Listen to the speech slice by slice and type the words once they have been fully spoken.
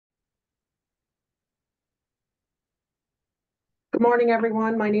Good morning,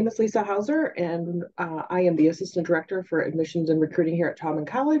 everyone. My name is Lisa Hauser, and I am the Assistant Director for Admissions and Recruiting here at Taubman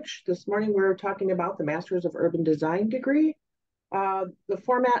College. This morning, we're talking about the Masters of Urban Design degree. The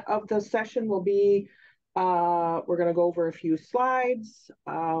format of the session will be, we're going to go over a few slides,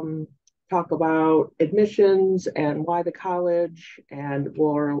 talk about admissions and why the college, and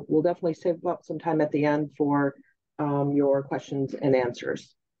we'll definitely save up some time at the end for your questions and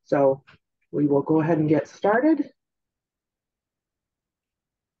answers. So we will go ahead and get started.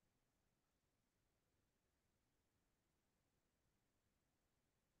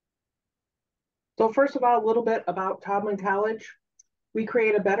 So first of all, a little bit about Taubman College. We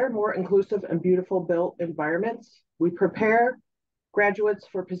create a better, more inclusive and beautiful built environments. We prepare graduates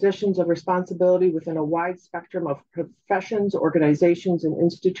for positions of responsibility within a wide spectrum of professions, organizations, and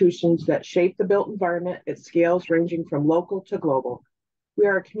institutions that shape the built environment at scales ranging from local to global. We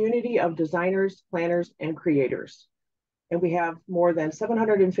are a community of designers, planners, and creators. And we have more than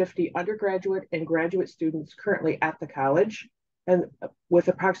 750 undergraduate and graduate students currently at the college, and with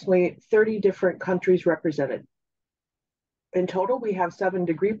approximately 30 different countries represented. In total, we have 7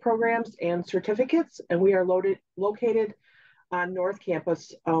 degree programs and certificates, and we are located on North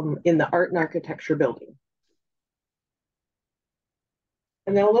Campus in the Art and Architecture building.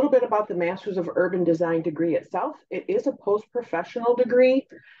 And then a little bit about the Masters of Urban Design degree itself. It is a post-professional degree.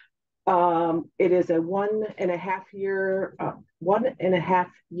 It is a 1.5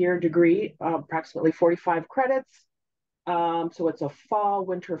 year degree, approximately 45 credits. So it's a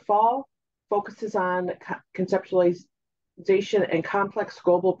winter-fall, focuses on conceptualization and complex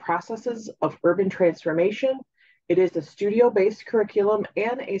global processes of urban transformation. It is a studio-based curriculum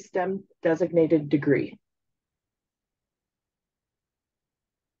and a STEM designated degree.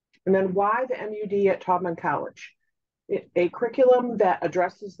 And then why the MUD at Taubman College? A curriculum that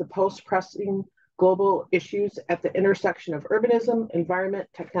addresses the post-pressing global issues at the intersection of urbanism, environment,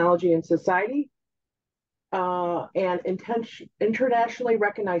 technology, and society. And internationally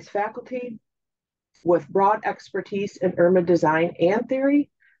recognized faculty with broad expertise in urban design and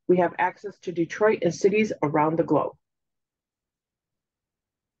theory. We have access to Detroit and cities around the globe.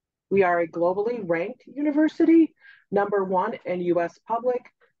 We are a globally ranked university, #1 in US public,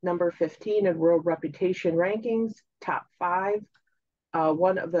 number 15 in world reputation rankings, top 5,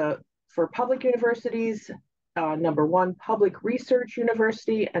 for public universities, #1 public research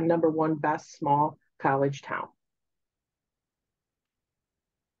university, and #1 best small college town.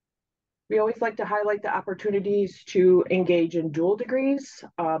 We always like to highlight the opportunities to engage in dual degrees.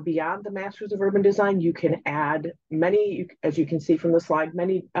 Beyond the Masters of Urban Design, you can add many, as you can see from the slide,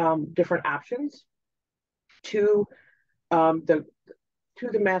 many different options to the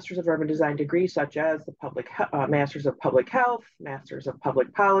Masters of Urban Design degree, such as the Masters of Public Health, Masters of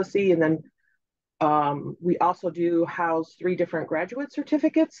Public Policy, and then we also do house 3 different graduate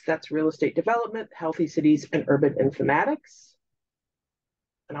certificates. That's Real Estate Development, Healthy Cities, and Urban Informatics.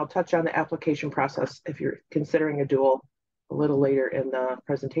 And I'll touch on the application process if you're considering a dual a little later in the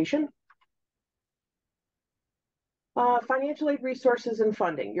presentation. Financial aid resources and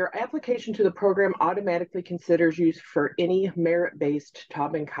funding. Your application to the program automatically considers you for any merit-based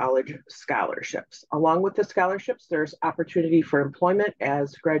Taubman College scholarships. Along with the scholarships, there's opportunity for employment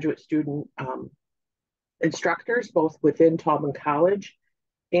as graduate student instructors, both within Taubman College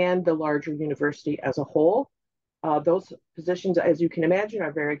and the larger university as a whole. Those positions, as you can imagine,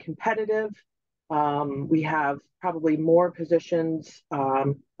 are very competitive. We have probably more positions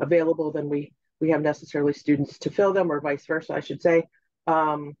available than we have necessarily students to fill them, or vice versa, I should say.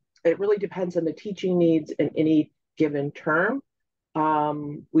 It really depends on the teaching needs in any given term.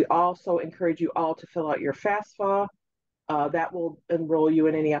 We also encourage you all to fill out your FAFSA. That will enroll you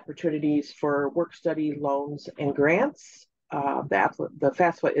in any opportunities for work study, loans, and grants. The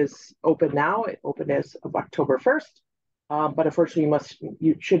FAFSA is open now. It opened as of October 1st, but unfortunately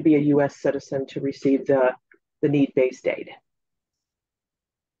you should be a U.S. citizen to receive the need-based aid.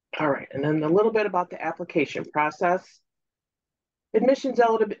 All right, and then a little bit about the application process. Admissions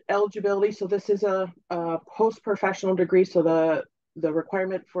eligibility. So this is a post-professional degree. So the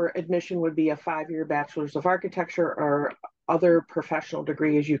requirement for admission would be a 5-year Bachelor's of Architecture or other professional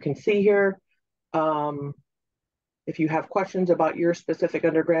degree, as you can see here. If you have questions about your specific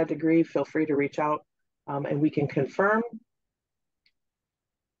undergrad degree, feel free to reach out and we can confirm.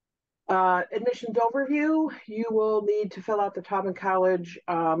 Admissions overview, you will need to fill out the Taubman College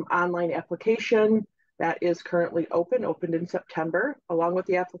online application that is currently opened in September. Along with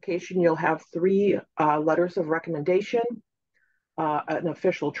the application, you'll have 3 letters of recommendation, an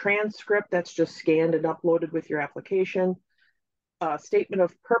official transcript that's just scanned and uploaded with your application, a statement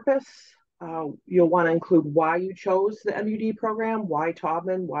of purpose, You'll want to include why you chose the MUD program, why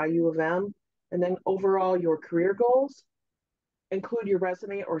Taubman, why U of M, and then overall your career goals. Include your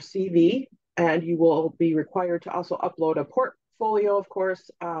resume or CV, and you will be required to also upload a portfolio, of course,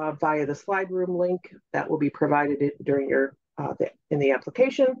 via the slide room link that will be provided during your in the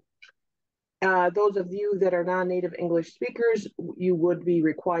application. Those of you that are non-native English speakers, you would be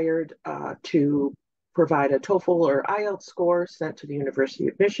required to provide a TOEFL or IELTS score sent to the University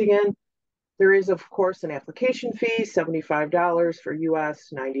of Michigan. There is, of course, an application fee, $75 for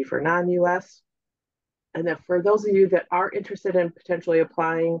US, $90 for non-US. And then for those of you that are interested in potentially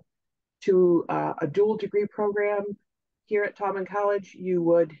applying to a dual degree program here at Taubman College, you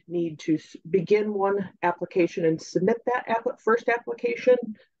would need to begin one application and submit that first application,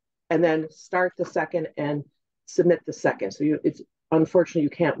 and then start the second and submit the second. So it's unfortunately you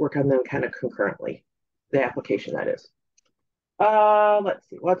can't work on them kind of concurrently, the application that is. Let's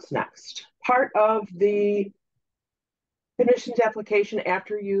see, what's next? Part of the admissions application,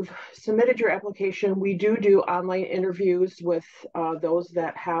 after you've submitted your application, we do online interviews with those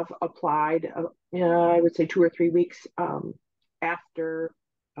that have applied, I would say 2 or 3 weeks after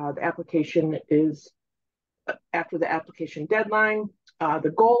the application deadline.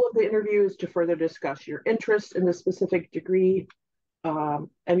 The goal of the interview is to further discuss your interest in the specific degree,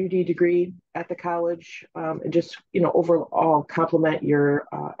 MUD degree at the college, and just, overall complement your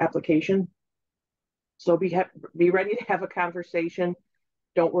application. So be ready to have a conversation.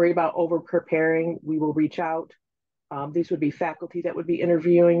 Don't worry about over preparing. We will reach out. These would be faculty that would be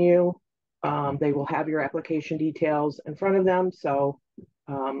interviewing you. They will have your application details in front of them. So,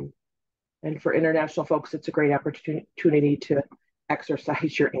 and for international folks, it's a great opportunity to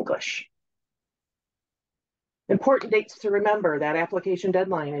exercise your English. Important dates to remember: that application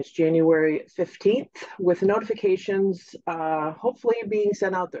deadline is January 15th, with notifications hopefully being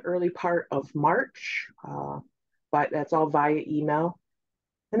sent out the early part of March, but that's all via email.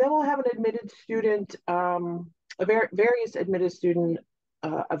 And then we'll have an admitted student, various admitted student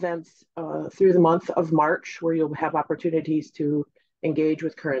events through the month of March, where you'll have opportunities to engage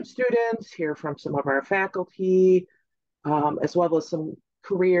with current students, hear from some of our faculty, as well as some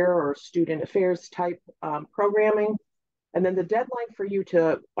career or student affairs type programming. And then the deadline for you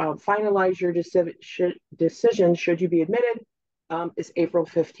to finalize your decision, should you be admitted, is April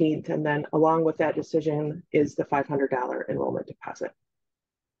 15th. And then along with that decision is the $500 enrollment deposit.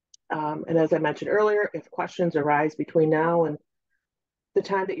 And as I mentioned earlier, if questions arise between now and the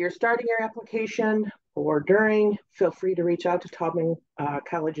time that you're starting your application or during, feel free to reach out to Taubman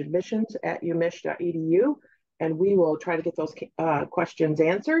College Admissions at umich.edu. And we will try to get those questions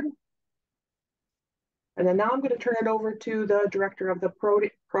answered. And then now I'm going to turn it over to the director of the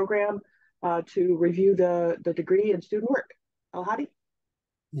program to review the degree and student work. Elhadi?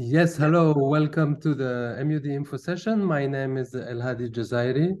 Yes, hello. Welcome to the MUD info session. My name is Elhadi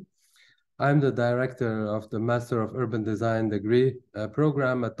Jazairi. I'm the director of the Master of Urban Design degree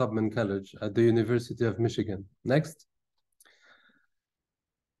program at Taubman College at the University of Michigan. Next.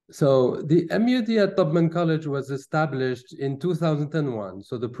 So the MUD at Taubman College was established in 2001.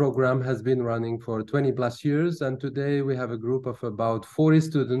 So the program has been running for 20 plus years. And today we have a group of about 40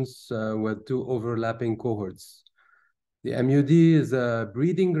 students with 2 overlapping cohorts. The MUD is a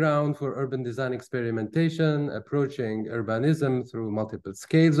breeding ground for urban design experimentation, approaching urbanism through multiple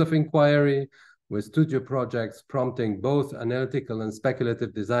scales of inquiry, with studio projects prompting both analytical and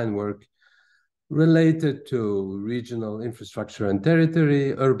speculative design work related to regional infrastructure and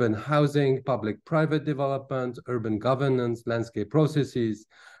territory, urban housing, public-private development, urban governance, landscape processes,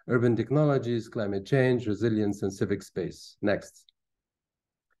 urban technologies, climate change, resilience, and civic space. Next.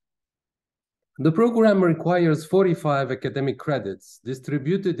 The program requires 45 academic credits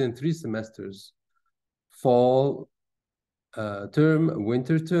distributed in 3 semesters: fall term,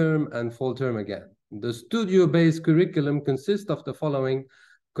 winter term, and fall term again. The studio-based curriculum consists of the following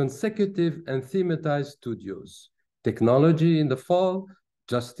consecutive and thematized studios: technology in the fall,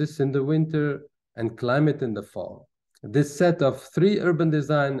 justice in the winter, and climate in the fall. This set of 3 urban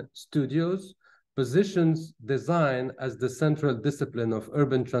design studios positions design as the central discipline of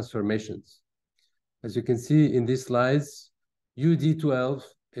urban transformations. As you can see in these slides, UD12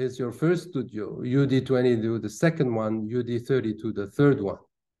 is your first studio, UD22 the second one, UD32 the third one.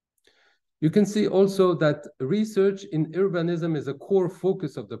 You can see also that research in urbanism is a core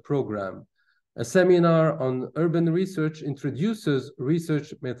focus of the program. A seminar on urban research introduces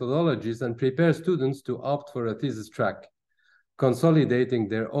research methodologies and prepares students to opt for a thesis track, consolidating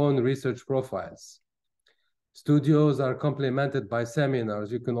their own research profiles. Studios are complemented by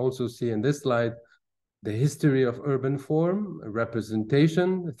seminars. You can also see in this slide the history of urban form,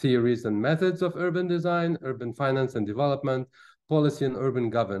 representation, theories and methods of urban design, urban finance and development, policy and urban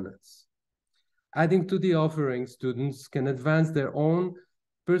governance. Adding to the offering, students can advance their own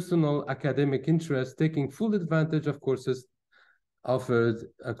personal academic interests, taking full advantage of courses offered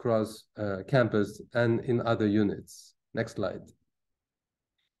across campus and in other units. Next slide.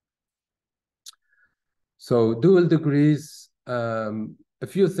 So dual degrees, a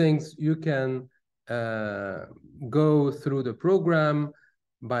few things you can go through the program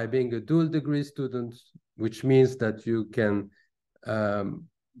by being a dual degree student, which means that you can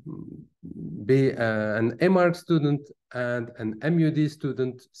be an MArch student and an MUD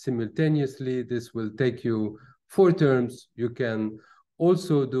student simultaneously. This will take you 4 terms. You can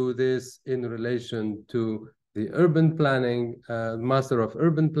also do this in relation to the urban planning, Master of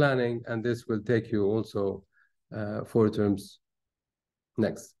Urban Planning, and this will take you also 4 terms.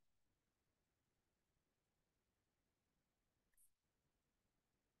 Next.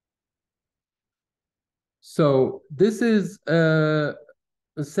 So this is a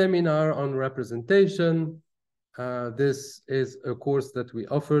seminar on representation. This is a course that we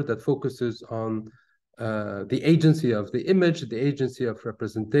offer that focuses on the agency of the image, the agency of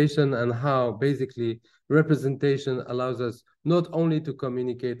representation, and how basically representation allows us not only to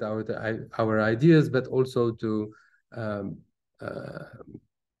communicate our ideas, but also to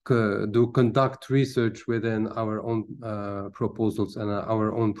conduct research within our own proposals and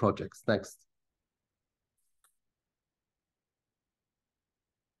our own projects. Next.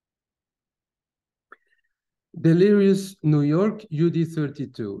 Delirious New York,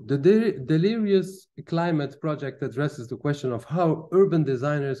 UD32. The Delirious Climate Project addresses the question of how urban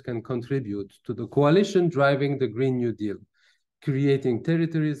designers can contribute to the coalition driving the Green New Deal, creating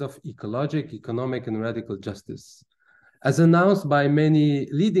territories of ecologic, economic, and radical justice. As announced by many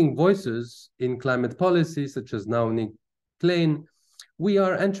leading voices in climate policy, such as Naomi Klein, we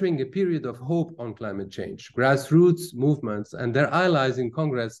are entering a period of hope on climate change. Grassroots movements and their allies in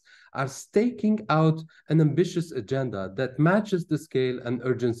Congress are staking out an ambitious agenda that matches the scale and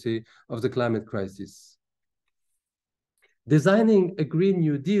urgency of the climate crisis. Designing a Green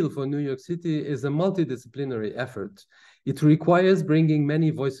New Deal for New York City is a multidisciplinary effort. It requires bringing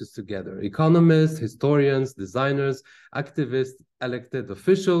many voices together: economists, historians, designers, activists, elected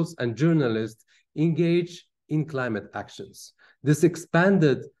officials, and journalists engage in climate actions. This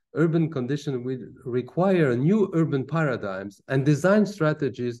expanded urban condition will require new urban paradigms and design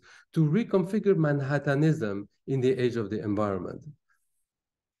strategies to reconfigure Manhattanism in the age of the environment.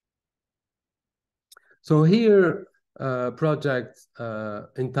 So here, project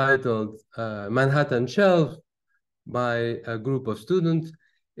entitled Manhattan Shelf by a group of students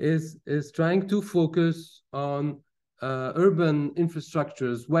is trying to focus on urban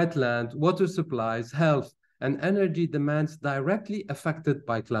infrastructures, wetland, water supplies, health, and energy demands directly affected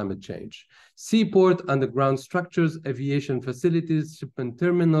by climate change. Seaport, underground structures, aviation facilities, shipment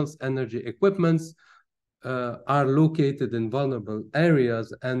terminals, energy equipments are located in vulnerable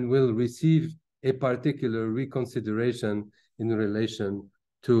areas and will receive a particular reconsideration in relation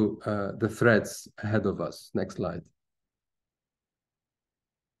to the threats ahead of us. Next slide.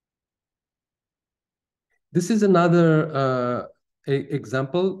 This is another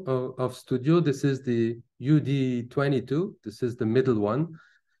example of studio. This is the UD22. This is the middle one.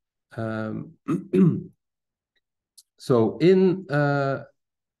 So in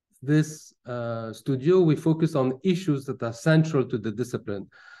this studio, we focus on issues that are central to the discipline,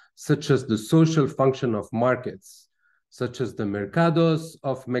 such as the social function of markets, such as the mercados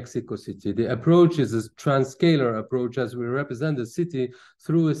of Mexico City. The approach is a transscalar approach as we represent the city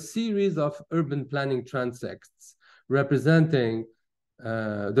through a series of urban planning transects, representing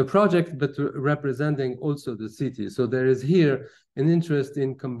the project, but representing also the city. So there is here an interest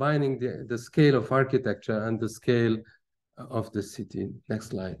in combining the scale of architecture and the scale of the city. Next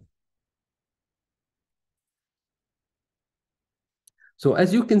slide. So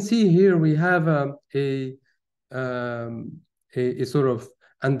as you can see here, we have a sort of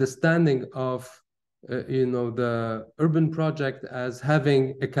understanding of the urban project as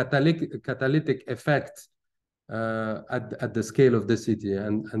having a catalytic effect at the scale of the city,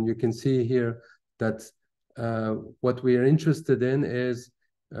 and you can see here that what we are interested in is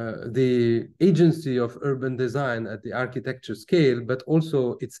the agency of urban design at the architecture scale, but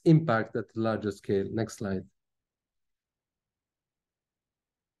also its impact at the larger scale. Next slide.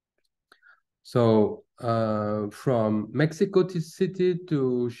 So from Mexico City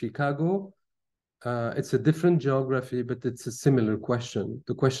to Chicago, it's a different geography, but it's a similar question,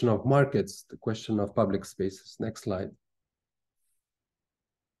 the question of markets, the question of public spaces. Next slide.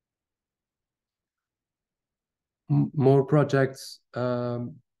 more projects.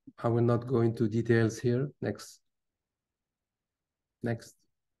 I will not go into details here. Next. Next.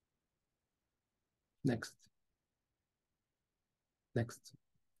 Next. Next.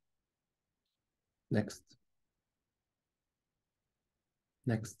 Next.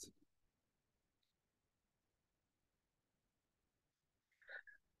 Next.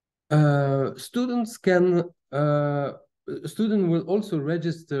 Students can student will also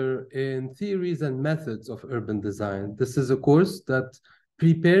register in theories and methods of urban design. This is a course that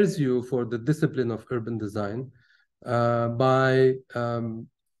prepares you for the discipline of urban design by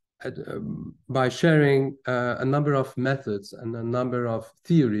sharing a number of methods and a number of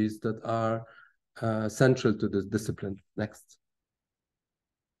theories that are central to this discipline. Next.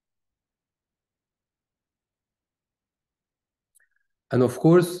 And of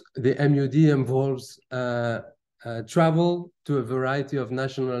course, the MUD involves travel to a variety of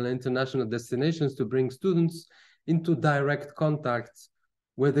national and international destinations to bring students into direct contact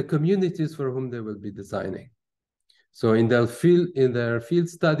with the communities for whom they will be designing. So in their field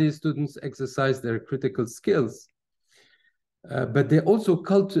studies, students exercise their critical skills, but they also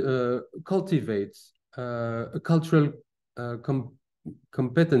cultivate a cultural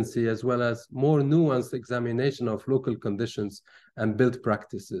competency as well as more nuanced examination of local conditions and built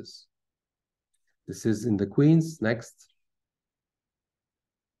practices. This is in the Queens. Next.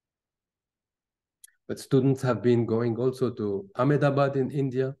 But students have been going also to Ahmedabad in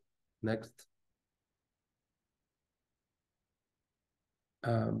India. Next.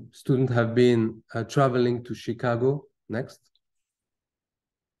 Students have been traveling to Chicago. Next.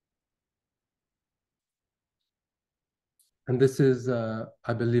 And this is,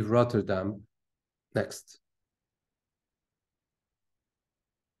 I believe, Rotterdam. Next.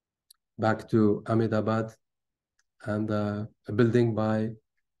 Back to Ahmedabad and a building by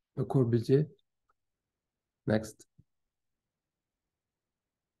Le Corbusier. Next.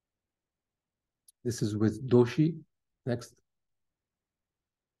 This is with Doshi. Next.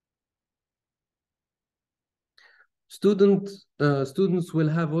 Students will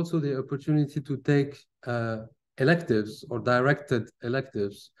have also the opportunity to take electives or directed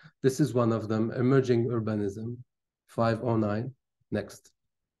electives. This is one of them, Emerging Urbanism, 509. Next.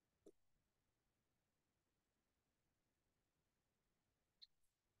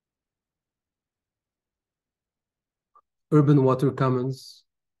 Urban Water Commons.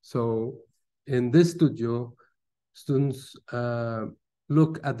 So in this studio, students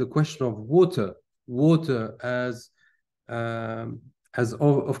look at the question of water as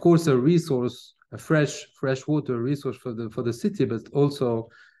of course a resource, a fresh water resource for the city, but also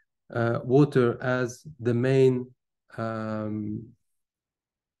water as the main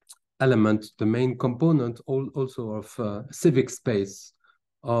element, the main component also of civic space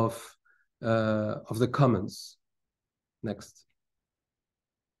of the commons. Next.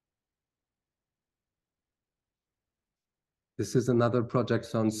 This is another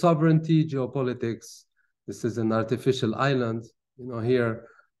project on sovereignty, geopolitics. This is an artificial island. You know, here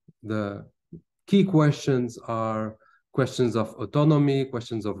the key questions are questions of autonomy,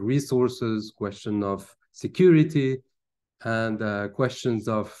 questions of resources, question of security, and questions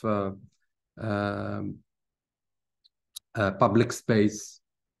of public space.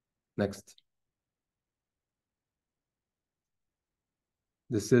 Next.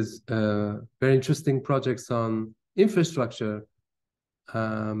 This is very interesting projects on infrastructure,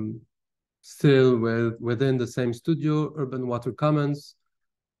 still within the same studio, Urban Water Commons.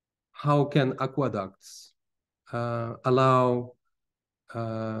 How can aqueducts allow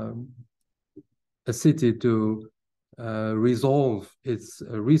a city to resolve its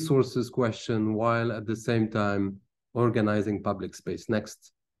resources question while at the same time organizing public space?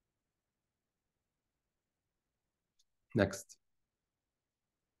 Next. Next.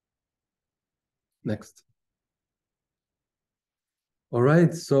 Next. All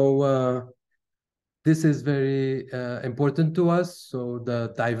right, so this is very important to us. So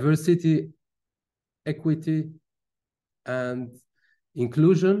the diversity, equity, and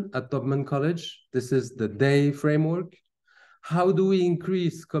inclusion at Taubman College. This is the DAY framework. How do we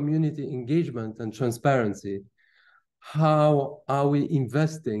increase community engagement and transparency? How are we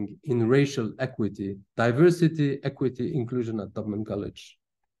investing in racial equity, diversity, equity, inclusion at Taubman College?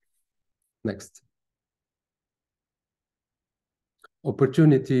 Next.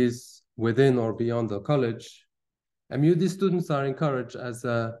 Opportunities within or beyond the college. MUD students are encouraged, as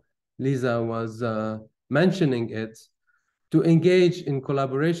Lisa was mentioning it, to engage in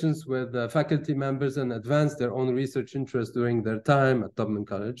collaborations with faculty members and advance their own research interests during their time at Taubman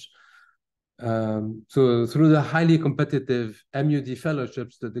College. So through the highly competitive MUD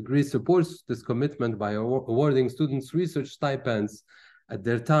fellowships, the degree supports this commitment by awarding students research stipends at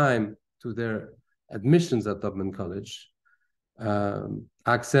their time to their admissions at Taubman College.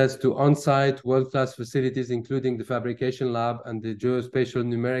 Access to on-site world-class facilities, including the fabrication lab and the geospatial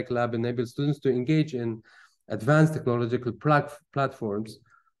numeric lab, enable students to engage in advanced technological platforms.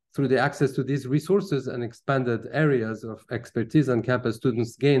 Through the access to these resources and expanded areas of expertise on campus,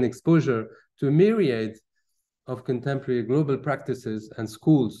 students gain exposure to a myriad of contemporary global practices and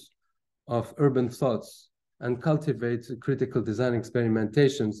schools of urban thoughts, and cultivate critical design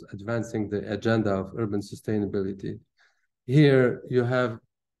experimentations, advancing the agenda of urban sustainability. Here you have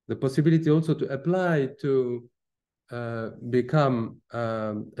the possibility also to apply to become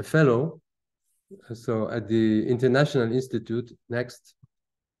a fellow. So at the International Institute, next,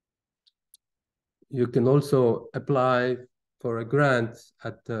 you can also apply for a grant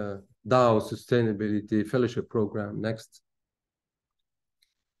at the Dow Sustainability Fellowship Program. Next.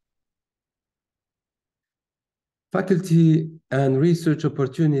 Faculty and research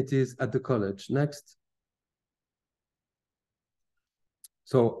opportunities at the college. Next.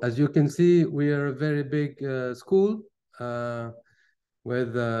 So as you can see, we are a very big school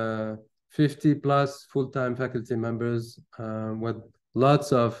with 50 plus full-time faculty members with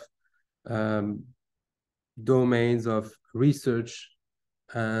lots of domains of research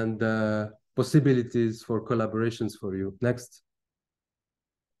and possibilities for collaborations for you. Next.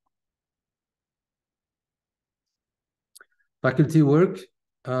 Faculty work.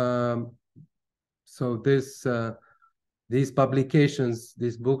 So these publications,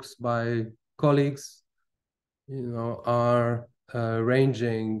 these books by colleagues, are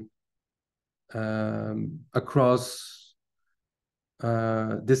ranging across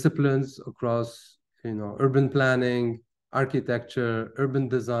disciplines, across urban planning, architecture, urban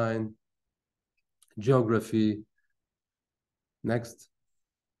design, geography. Next.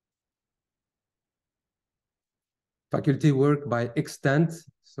 Faculty work by extent.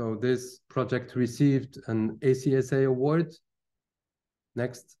 So this project received an ACSA award.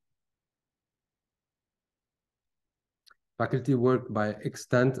 Next. Faculty work by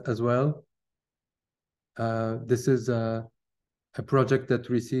extent as well. This is a project that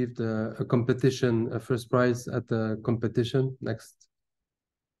received a competition, a first prize at the competition. Next.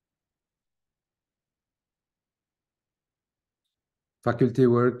 Faculty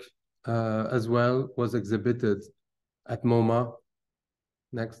work as well was exhibited at MoMA.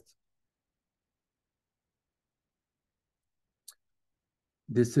 Next.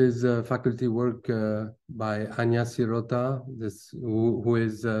 This is faculty work by Anya Sirota, who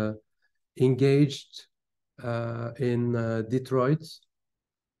is engaged in Detroit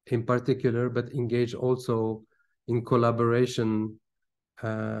in particular, but engaged also in collaboration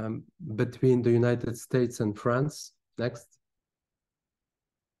between the United States and France. Next.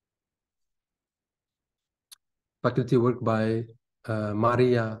 Faculty work by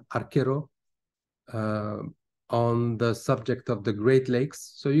Maria Arquero on the subject of the Great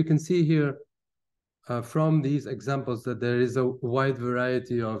Lakes. So you can see here from these examples that there is a wide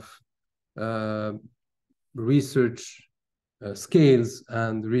variety of research scales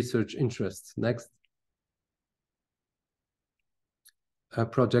and research interests. Next. A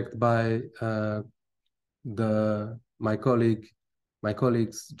project by my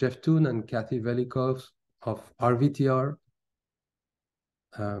colleagues Jeff Toon and Kathy Velikov of RVTR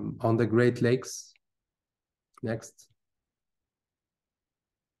on the Great Lakes. Next.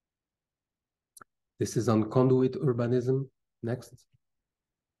 This is on conduit urbanism. Next.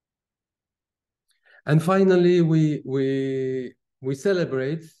 And finally, we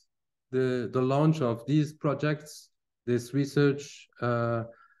celebrate the launch of these projects, this research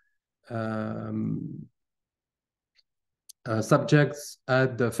subjects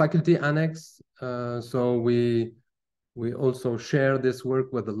at the faculty annex. So we also share this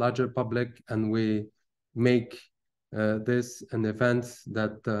work with the larger public, and we make this an event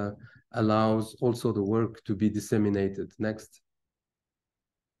that allows also the work to be disseminated. Next.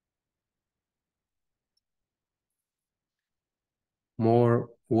 More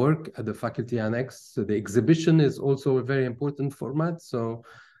work at the faculty annex. So the exhibition is also a very important format. So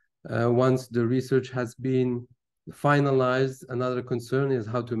once the research has been finalized, another concern is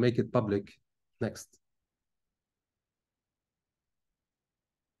how to make it public. Next.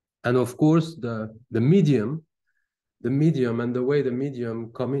 And of course, the medium and the way the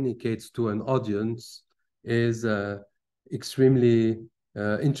medium communicates to an audience is extremely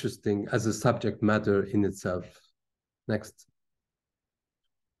interesting as a subject matter in itself. Next.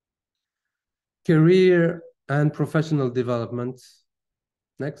 Career and professional development.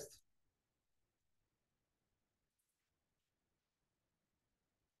 Next.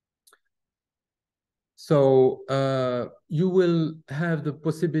 So you will have the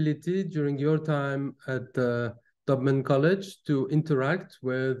possibility during your time at Taubman College to interact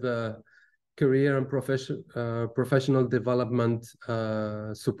with career and professional development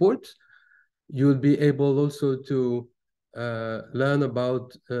support. You'll be able also to learn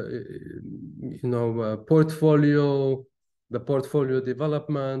about portfolio, the portfolio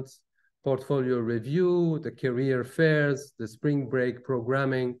development, portfolio review, the career fairs, the spring break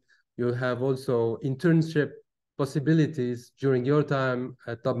programming. You'll have also internship possibilities during your time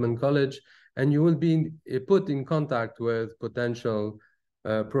at Taubman College, and you will be put in contact with potential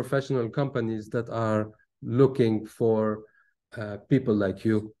professional companies that are looking for people like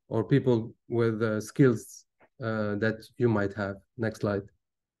you or people with skills that you might have. Next slide.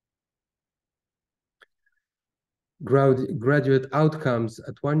 Graduate outcomes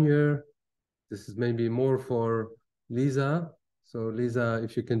at 1 year. This is maybe more for Lisa. So Lisa,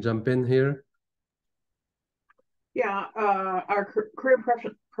 if you can jump in here. Yeah, our career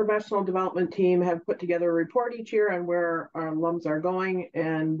professional development team have put together a report each year on where our alums are going,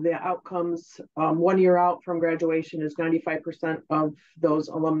 and the outcomes 1 year out from graduation is 95% of those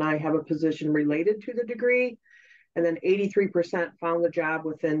alumni have a position related to the degree, and then 83% found the job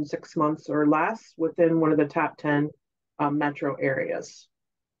within 6 months or less within one of the top 10 metro areas.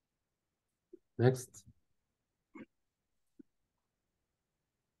 Next.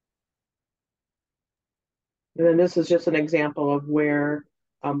 And then this is just an example of where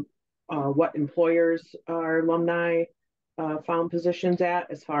what employers our alumni found positions at,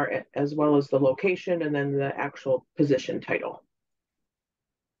 as well as the location and then the actual position title.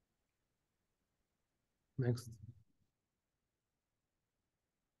 Next.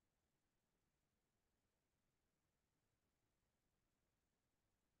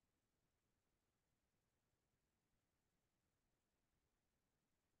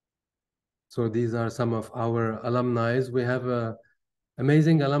 So these are some of our alumni. We have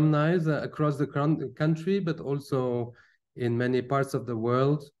amazing alumni across the country, but also in many parts of the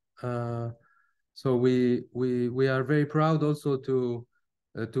world. So we are very proud also to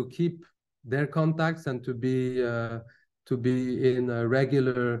keep their contacts and to be in a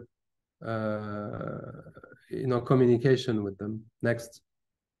regular communication with them. Next.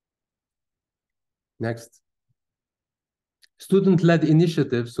 Next. Student-led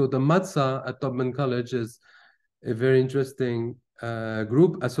initiative. So the MATSA at Taubman College is a very interesting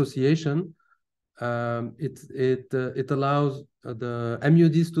group association. It allows the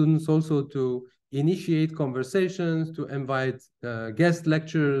MUD students also to initiate conversations, to invite guest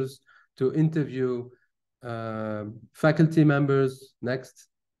lecturers, to interview faculty members. Next.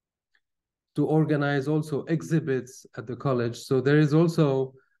 To organize also exhibits at the college. So there is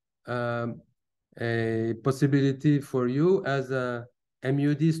also a possibility for you as a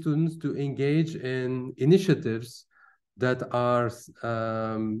MUD students to engage in initiatives that are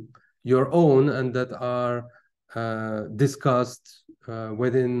your own and that are discussed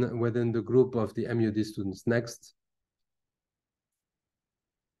within the group of the MUD students. Next.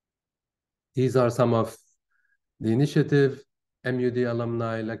 These are some of the initiative, MUD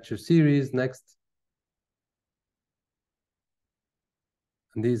Alumni Lecture Series. Next.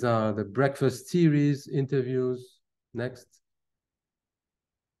 And these are the breakfast series interviews. Next.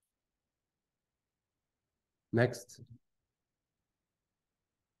 Next.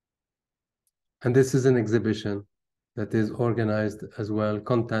 And this is an exhibition that is organized as well,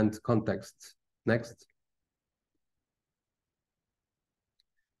 content, context. Next.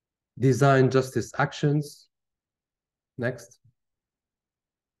 Design justice actions. Next.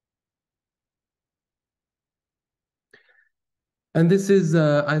 And this is,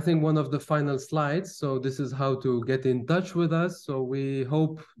 I think, one of the final slides. So this is how to get in touch with us. So we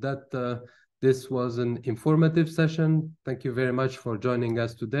hope that this was an informative session. Thank you very much for joining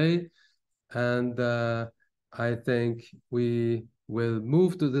us today. And I think we will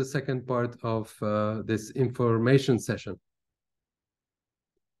move to the second part of this information session.